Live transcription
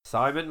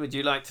Simon, would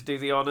you like to do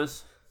the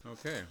honours?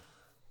 Okay.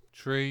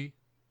 3,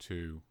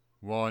 2,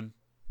 1.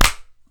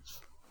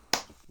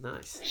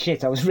 Nice.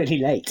 Shit, I was really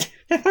late.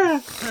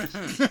 Well,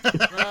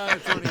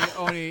 it's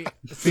only.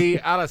 See,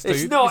 Alistair,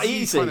 It's not you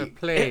easy. Trying to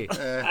play.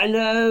 I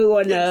know.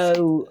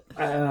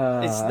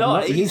 It's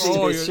not easy. used to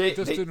Oh, this it shit.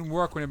 just didn't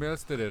work when anybody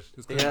else did it.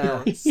 Just because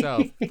Yeah.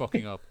 yourself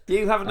fucking up.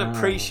 You haven't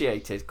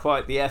appreciated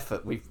quite the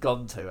effort we've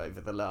gone to over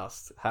the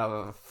last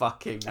however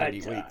fucking many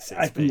weeks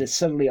I it's been.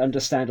 suddenly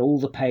understand all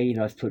the pain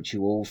I've put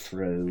you all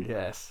through.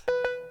 Yes.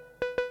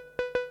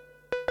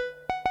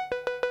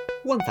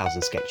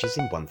 1,000 sketches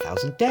in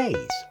 1,000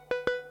 days.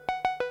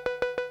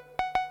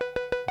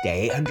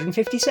 Day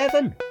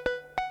 857.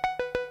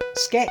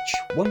 Sketch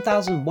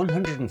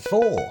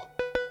 1104.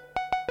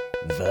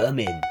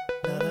 Vermin.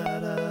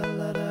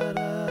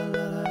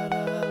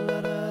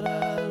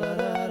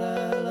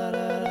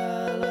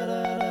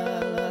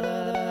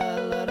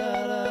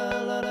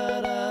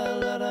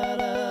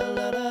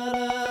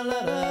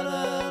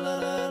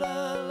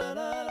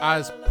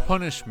 As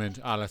punishment,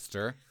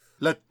 Alistair.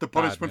 Let the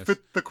punishment Badness.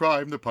 fit the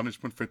crime, the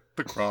punishment fit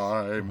the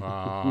crime.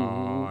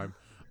 I'm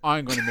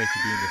going to make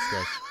you be in this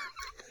sketch.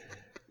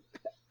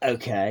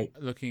 Okay.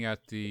 Looking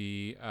at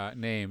the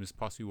names,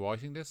 possibly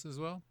writing this as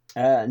well.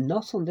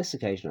 Not on this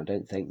occasion, I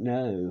don't think.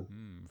 No.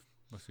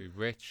 Must be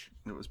Rich.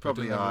 It was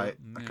probably Don't know.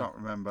 I can't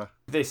remember.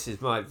 This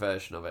is my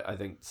version of it. I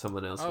think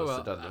someone else must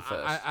have done it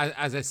first.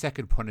 As a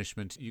second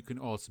punishment, you can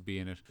also be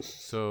in it.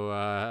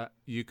 So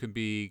you can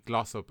be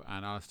Glossop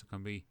and Alistair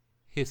can be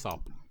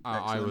Hyssop.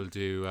 I will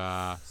do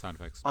sound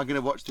effects. I'm going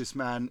to watch this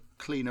man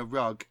clean a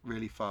rug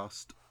really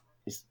fast.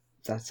 Is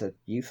that a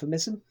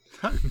euphemism?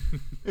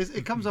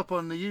 It comes up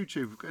on the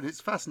YouTube and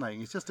it's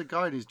fascinating. It's just a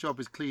guy and his job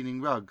is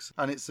cleaning rugs,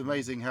 and it's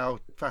amazing how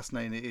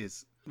fascinating it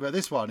is. But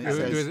this one, it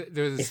says...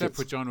 There's a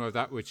separate genre of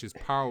that, which is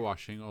power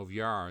washing of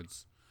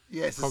yards.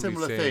 Yeah, it's a Probably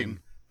similar same. thing,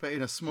 but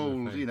in a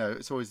small,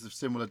 it's always the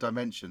similar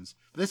dimensions.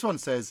 But this one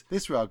says,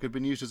 this rug had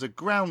been used as a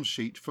ground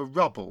sheet for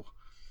rubble.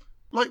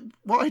 Like,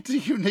 why do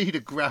you need a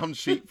ground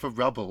sheet for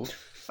rubble?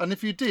 And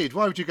if you did,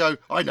 why would you go,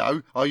 I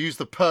know, I'll use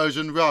the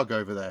Persian rug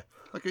over there?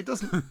 Like, it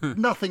doesn't,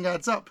 nothing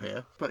adds up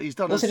here, but he's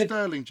done a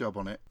sterling job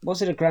on it.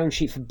 Was it a ground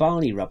sheet for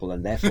Barney rubble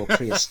and therefore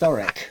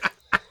prehistoric?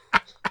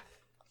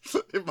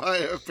 It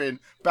might have been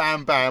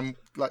Bam Bam,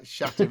 like,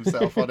 shat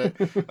himself on it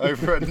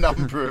over a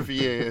number of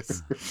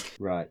years.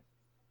 Right.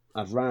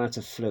 I've run out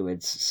of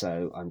fluids,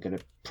 so I'm going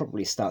to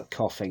probably start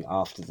coughing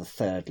after the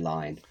third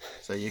line.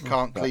 So you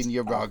can't clean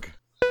your rug.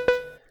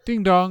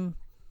 Ding dong.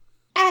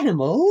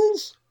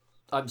 Animals?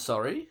 I'm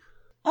sorry.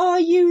 Are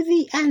you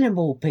the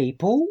animal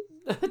people?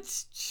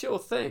 It's sure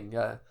thing.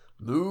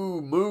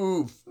 Moo,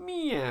 moo,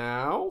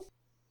 meow.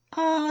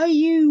 Are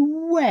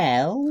you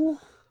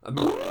well?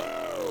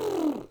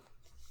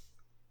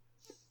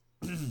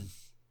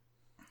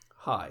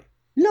 Hi.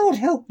 Lord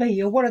help me,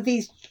 you're one of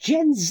these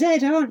Gen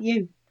Z, aren't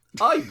you?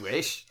 I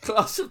wish.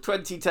 Class of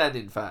 2010,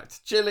 in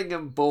fact.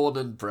 Gillingham born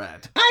and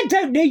bred. I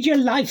don't need your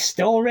life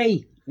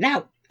story.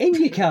 Now, in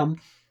you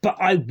come, but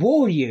I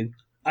warn you,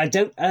 I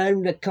don't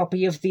own a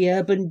copy of the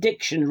Urban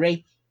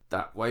Dictionary.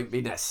 That won't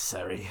be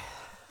necessary.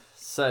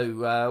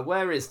 So,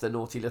 where is the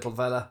naughty little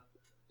fella?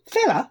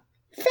 Fella?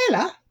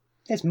 Fella?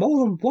 There's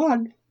more than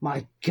one.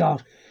 My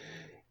God.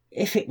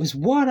 If it was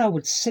one, I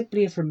would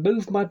simply have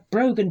removed my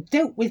brogue and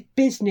dealt with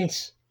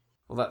business.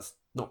 Well, that's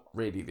not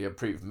really the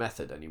approved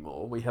method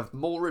anymore. We have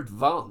more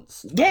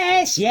advanced.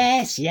 Yes.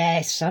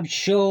 I'm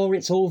sure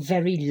it's all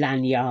very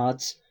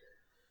lanyards.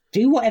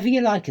 Do whatever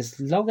you like as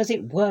long as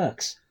it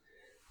works.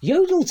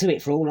 Yodel to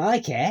it for all I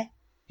care.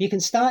 You can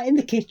start in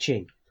the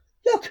kitchen.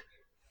 Look,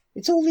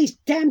 it's all these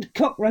damned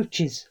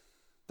cockroaches.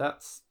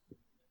 That's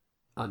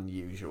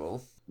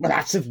unusual. Well,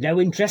 that's of no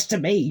interest to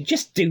me.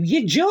 Just do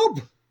your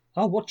job.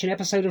 I'll watch an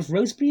episode of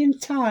Rosebery in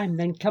Time,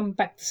 then come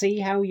back to see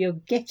how you're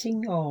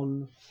getting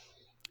on.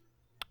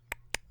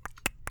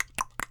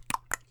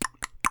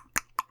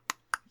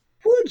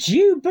 Would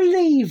you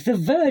believe the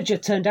verger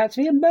turned out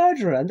to be a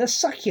murderer and the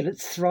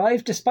succulents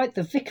thrived despite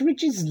the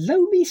vicarage's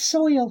loamy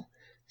soil?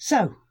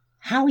 So,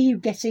 how are you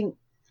getting...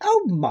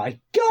 Oh my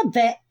God,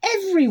 they're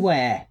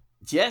everywhere!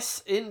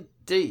 Yes,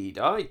 indeed.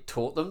 I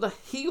taught them the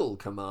heal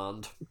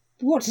command.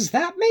 What does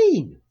that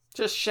mean?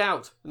 Just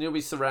shout and you'll be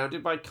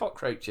surrounded by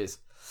cockroaches.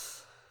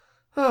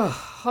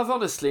 I've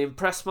honestly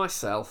impressed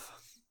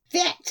myself.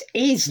 That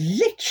is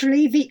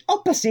literally the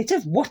opposite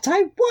of what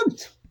I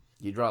want.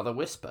 You'd rather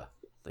whisper.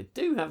 They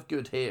do have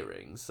good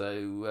hearing,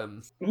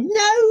 so...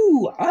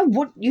 No, I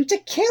want you to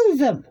kill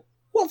them.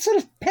 What sort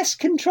of pest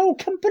control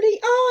company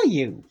are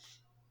you?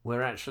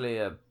 We're actually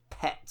a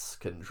pets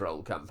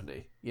control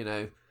company. You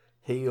know,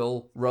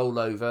 heal, roll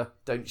over,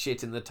 don't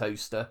shit in the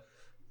toaster.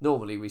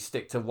 Normally we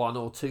stick to 1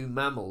 or 2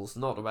 mammals,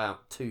 not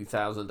about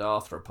 2,000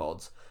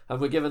 arthropods,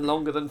 and we're given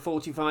longer than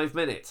 45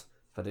 minutes.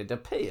 But it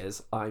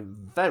appears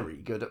I'm very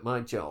good at my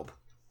job.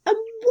 And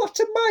what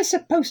am I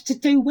supposed to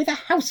do with a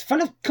house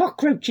full of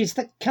cockroaches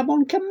that come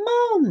on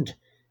command?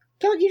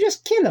 Can't you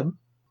just kill them?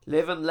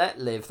 Live and let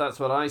live, that's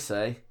what I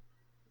say.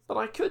 But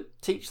I could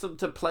teach them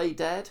to play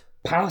dead.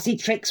 Party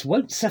tricks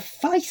won't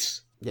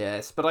suffice.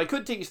 Yes, but I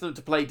could teach them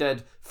to play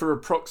dead for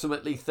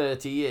approximately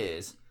 30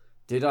 years.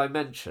 Did I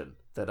mention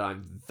that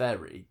I'm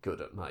very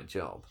good at my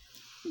job?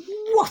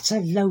 What a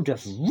load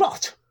of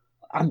rot!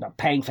 I'm not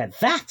paying for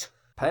that!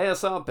 Pay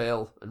us our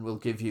bill and we'll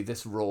give you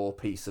this raw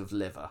piece of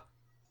liver.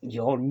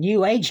 Your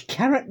new age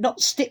carrot not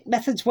stick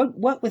methods won't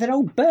work with an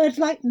old bird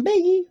like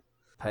me.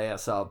 Pay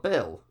us our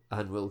bill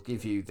and we'll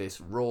give you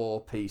this raw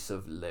piece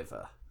of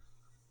liver.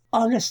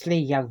 Honestly,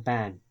 young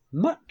man,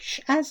 much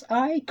as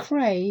I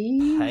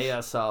crave... Pay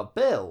us our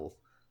bill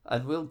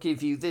and we'll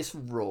give you this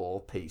raw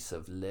piece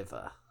of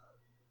liver.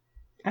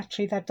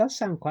 Actually, that does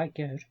sound quite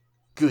good.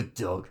 Good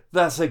dog.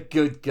 That's a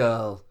good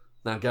girl.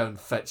 Now go and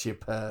fetch your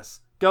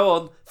purse. Go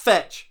on,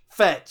 fetch.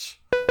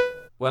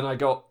 When I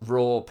got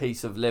raw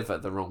piece of liver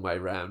the wrong way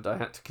round, I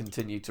had to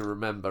continue to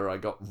remember I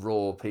got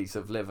raw piece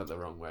of liver the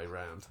wrong way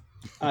round.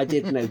 I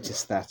did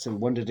notice that and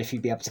wondered if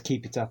you'd be able to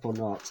keep it up or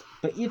not.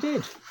 But you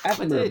did. I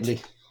Admirably.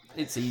 did.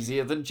 It's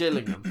easier than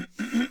Gillingham.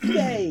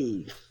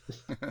 Yay!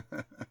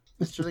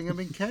 Is Gillingham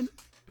in Kent?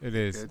 It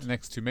is, Good.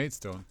 next to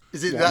Maidstone.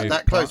 Is it Yeah.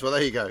 that close? Well,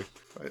 there you go.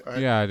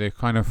 Yeah, they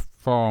kind of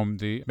form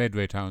the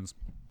Medway towns.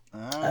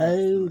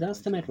 Oh,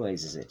 that's the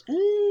Medways, is it?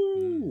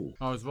 Oh.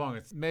 I was wrong.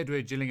 It's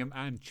Medway, Gillingham,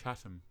 and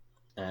Chatham,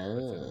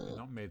 Oh.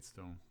 not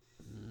Maidstone.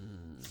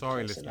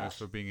 Sorry, close listeners, enough.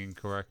 for being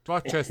incorrect.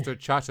 Rochester,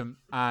 Chatham,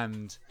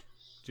 and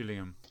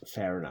Gillingham.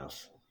 Fair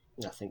enough.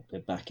 I think we're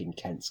back in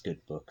Kent's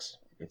good books.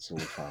 It's all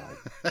fine.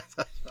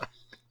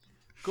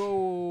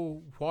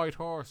 Go White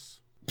Horse.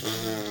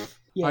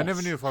 Yes. I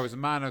never knew if I was a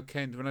man of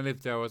Kent when I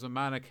lived there. I was a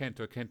man of Kent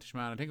or a Kentish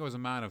man. I think I was a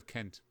man of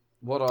Kent.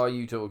 What are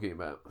you talking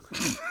about?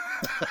 In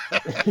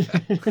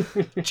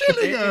the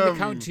Gillingham!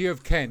 county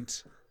of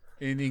Kent,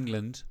 in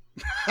England,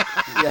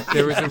 Yeah.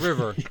 there is a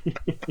river.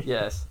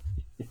 Yes.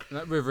 And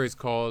that river is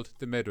called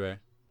the Medway.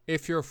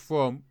 If you're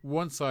from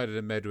one side of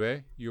the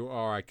Medway, you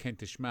are a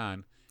Kentish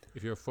man.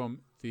 If you're from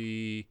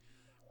the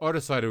other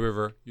side of the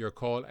river, you're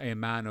called a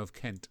man of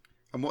Kent.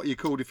 And what are you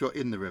called if you're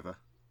in the river?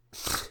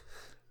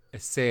 A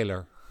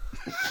sailor.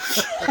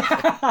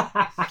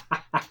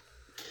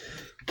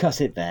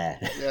 Cut it there.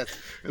 Yes,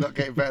 we're not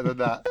getting better than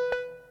that.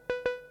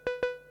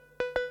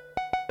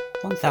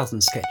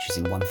 1000 Sketches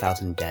in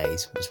 1000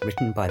 Days was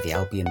written by the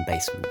Albion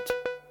Basement.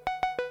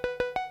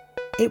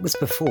 It was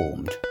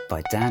performed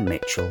by Dan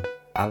Mitchell,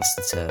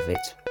 Alistair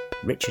Turvitt,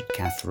 Richard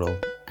Catherall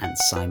and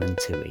Simon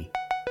Toohey.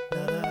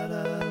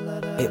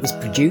 It was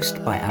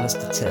produced by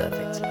Alistair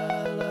Turvitt.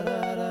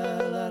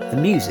 The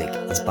music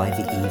is by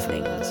The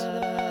Evenings.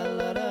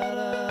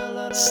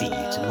 See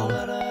you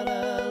tomorrow.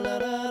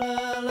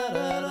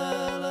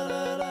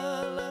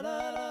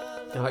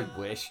 I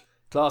wish.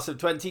 Class of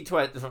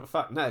 2020.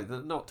 Fuck, no,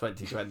 not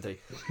 2020.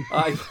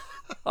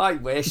 I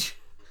wish.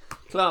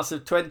 Class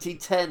of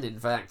 2010, in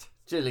fact.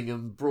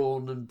 Gillingham,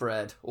 brawn and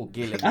bread. Or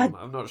Gillingham,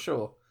 I'm not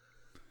sure.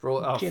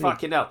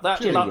 Fucking hell. That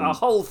Gillingham. a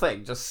whole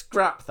thing. Just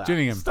scrap that.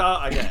 Gillingham.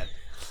 Start again.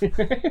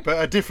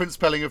 But a different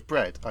spelling of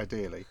bread,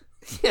 ideally.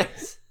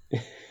 Yes.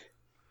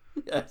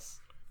 Yes.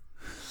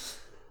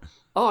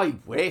 I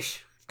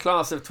wish.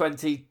 Class of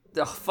 20...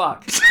 Oh,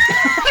 fuck.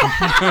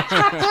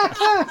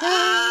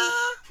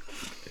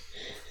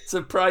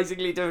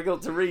 Surprisingly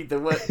difficult to read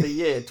the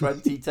year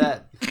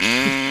 2010.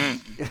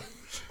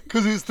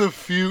 Because it's the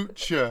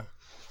future.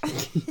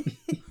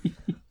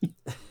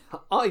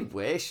 I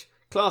wish.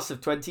 Class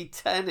of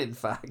 2010, in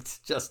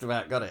fact. Just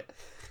about got it.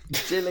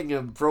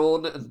 Gillingham,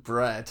 brawn and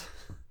bread.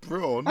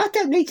 Brawn. I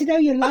don't need to know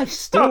your life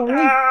story.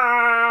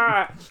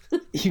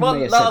 You may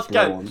One have last said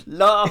go. brawn.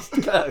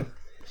 Last go.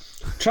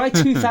 Try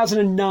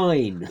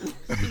 2009.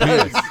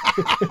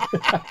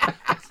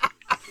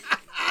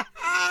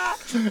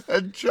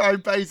 And try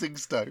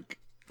Basingstoke.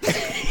 Is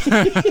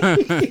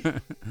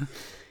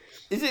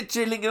it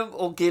Gillingham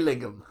or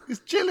Gillingham? It's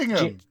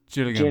Gillingham.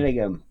 Gillingham.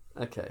 Gillingham.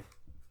 Okay.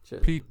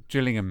 Pete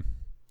Gillingham.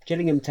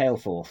 Gillingham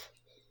Tailforth.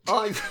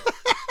 I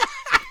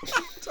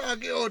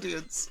Target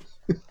audience.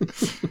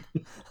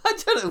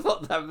 don't know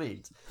what that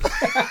means.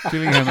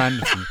 Gillingham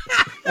Anderson.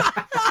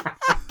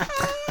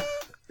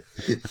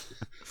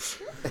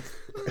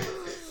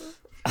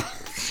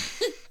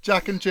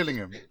 Jack and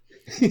Gillingham.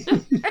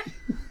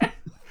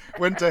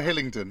 Went to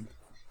Hillingdon.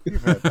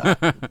 You've heard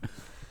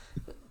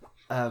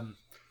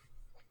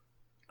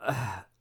that.